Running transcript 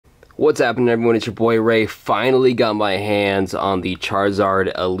What's happening, everyone? It's your boy Ray. Finally got my hands on the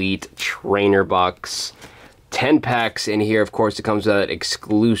Charizard Elite Trainer Box. 10 packs in here. Of course, it comes with that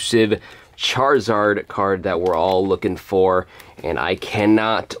exclusive Charizard card that we're all looking for. And I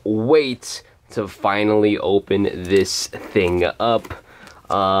cannot wait to finally open this thing up.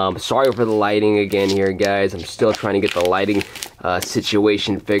 Sorry for the lighting again here, guys. I'm still trying to get the lighting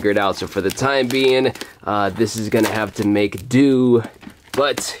situation figured out. So for the time being, this is going to have to make do.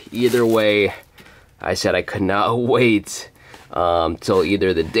 But either way, I said I could not wait till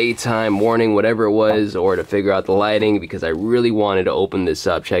either the daytime, morning, whatever it was, or to figure out the lighting, because I really wanted to open this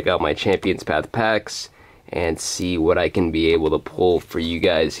up, check out my Champions Path packs, and see what I can be able to pull for you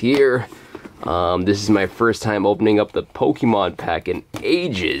guys here. This is my first time opening up the Pokemon pack in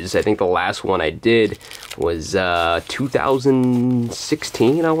ages. I think the last one I did was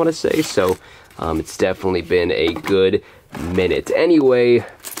 2016, I want to say, so it's definitely been a good minute. Anyway,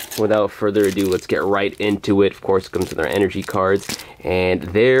 without further ado, let's get right into it. Of course, it comes with our energy cards, and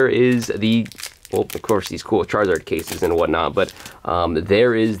there is the, well, of course, these cool Charizard cases and whatnot, but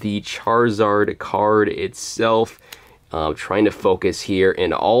there is the Charizard card itself. Trying to focus here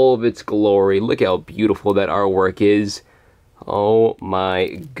in all of its glory. Look how beautiful that artwork is. Oh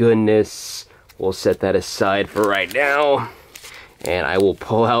my goodness. We'll set that aside for right now, and I will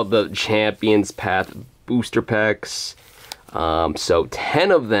pull out the Champions Path booster packs. So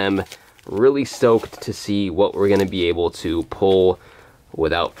 10 of them. Really stoked to see what we're going to be able to pull.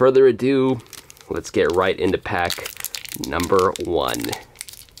 Without further ado, let's get right into pack number 1.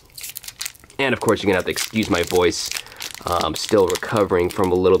 And of course, you're going to have to excuse my voice. I'm still recovering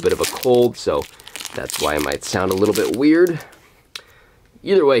from a little bit of a cold, so that's why I might sound a little bit weird.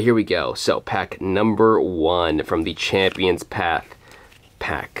 Either way, here we go. So pack number 1 from the Champions Path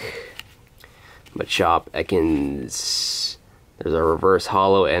pack. Machop, Ekans. There's a reverse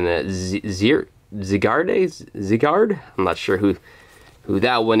holo and a Zigard? I'm not sure who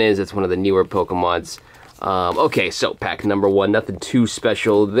that one is. It's one of the newer Pokemons. Okay, so pack number 1. Nothing too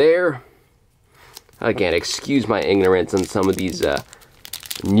special there. Again, excuse my ignorance on some of these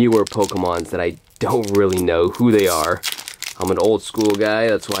newer Pokemons that I don't really know who they are. I'm an old school guy.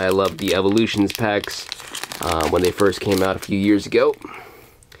 That's why I love the Evolutions packs when they first came out a few years ago.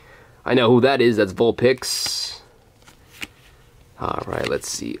 I know who that is. That's Vulpix. Alright, let's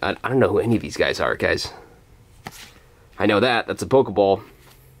see. I don't know who any of these guys are, guys. I know that. That's a Pokeball.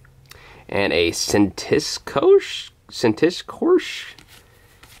 And a Centiskorch?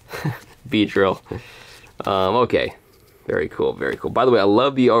 Beedrill. Okay. Very cool, very cool. By the way, I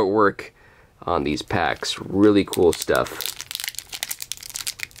love the artwork on these packs. Really cool stuff.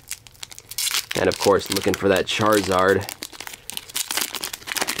 And of course, looking for that Charizard.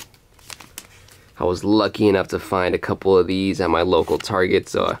 I was lucky enough to find a couple of these at my local Target,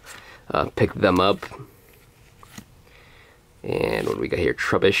 so I picked them up. And what do we got here?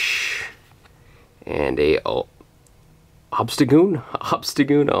 Trubbish. And a Obstagoon?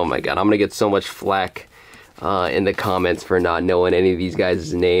 Oh my god, I'm gonna get so much flack in the comments for not knowing any of these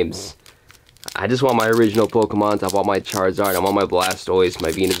guys' names. I just want my original Pokemons. I want my Charizard, I want my Blastoise, my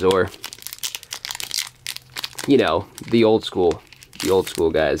Venusaur. You know, the old school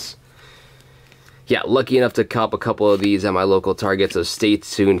guys. Yeah, lucky enough to cop a couple of these at my local Target, so stay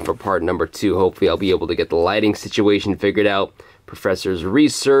tuned for part number 2. Hopefully I'll be able to get the lighting situation figured out, Professor's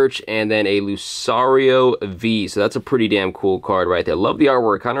Research, and then a Lucario V. So that's a pretty damn cool card right there. Love the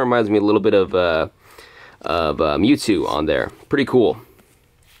artwork. Kind of reminds me a little bit of Mewtwo on there. Pretty cool.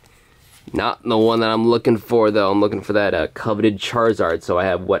 Not the one that I'm looking for, though. I'm looking for that coveted Charizard. So I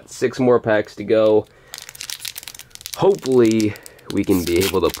have, what, 6 more packs to go. Hopefully we can be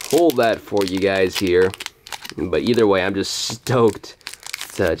able to pull that for you guys here. But either way, I'm just stoked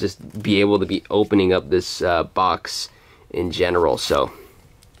to just be able to be opening up this box in general. So,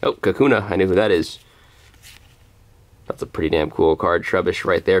 oh, Kakuna, I know who that is. That's a pretty damn cool card. Trubbish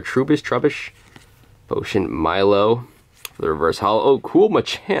right there. Trubbish. Potion, Milo for the reverse holo. Oh, cool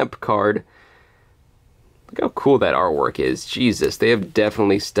Machamp card. Look how cool that artwork is. Jesus, they have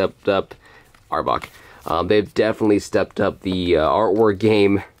definitely stepped up. Arbok. They've definitely stepped up the artwork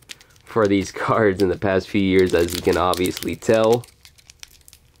game for these cards in the past few years, as you can obviously tell.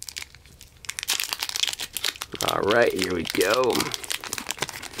 Alright, here we go.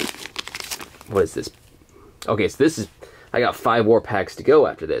 What is this? Okay, so this is, I got 5 more packs to go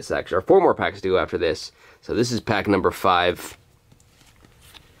after this, actually, or 4 more packs to go after this. So this is pack number 5.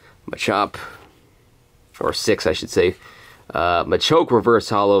 Machop, or 6, I should say. Machoke reverse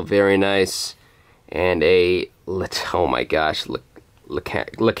holo, very nice. And a, oh my gosh,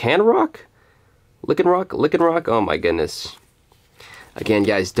 Lickenrock? Oh my goodness. Again,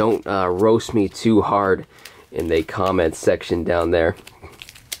 guys, don't roast me too hard in the comment section down there.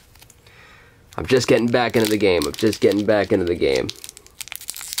 I'm just getting back into the game.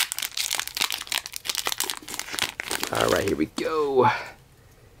 Alright, here we go.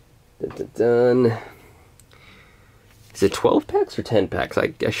 Dun, dun, dun. Is it 12 packs or 10 packs?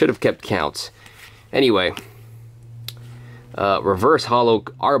 I should have kept counts. Anyway, Reverse Hollow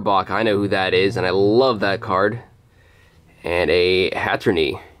Arbok, I know who that is, and I love that card. And a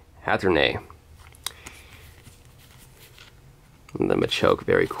Hatterene. And the Machoke,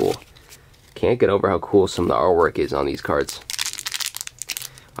 very cool. Can't get over how cool some of the artwork is on these cards.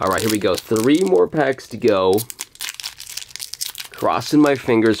 Alright, here we go. 3 more packs to go. Crossing my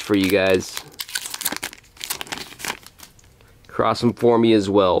fingers for you guys. Cross them for me as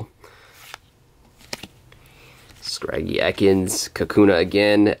well. Scraggy Ekans, Kakuna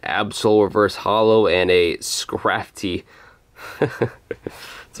again, Absol Reverse Hollow, and a Scrafty.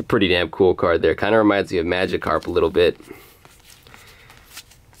 It's a pretty damn cool card there. Kind of reminds me of Magikarp a little bit.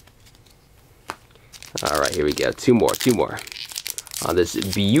 Alright, here we go. Two more. On this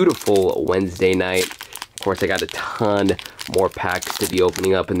beautiful Wednesday night. Of course, I got a ton more packs to be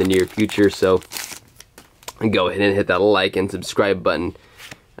opening up in the near future, so go ahead and hit that like and subscribe button.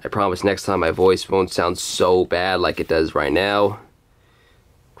 I promise next time my voice won't sound so bad like it does right now.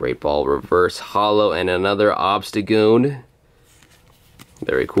 Great Ball Reverse Hollow and another Obstagoon.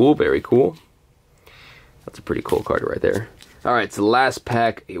 Very cool, very cool. That's a pretty cool card right there. Alright, so last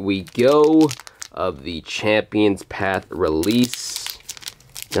pack we go of the Champions Path release.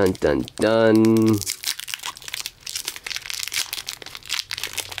 Dun dun dun.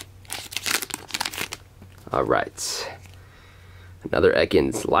 Alright. Another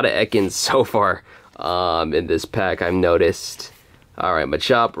Ekans. A lot of Ekans so far in this pack, I've noticed. Alright,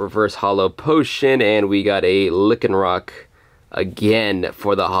 Machop, Reverse Hollow Potion, and we got a Lycanroc again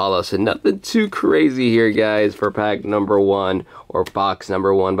for the Hollow. So nothing too crazy here, guys, for pack number 1 or box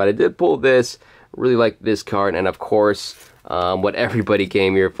number 1. But I did pull this. Really like this card, and of course, what everybody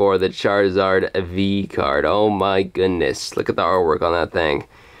came here for, the Charizard V card. Oh my goodness. Look at the artwork on that thing.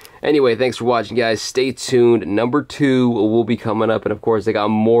 Anyway, thanks for watching, guys. Stay tuned. Number 2 will be coming up, and of course, I got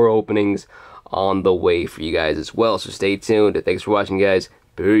more openings on the way for you guys as well. So stay tuned. Thanks for watching, guys.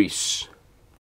 Peace.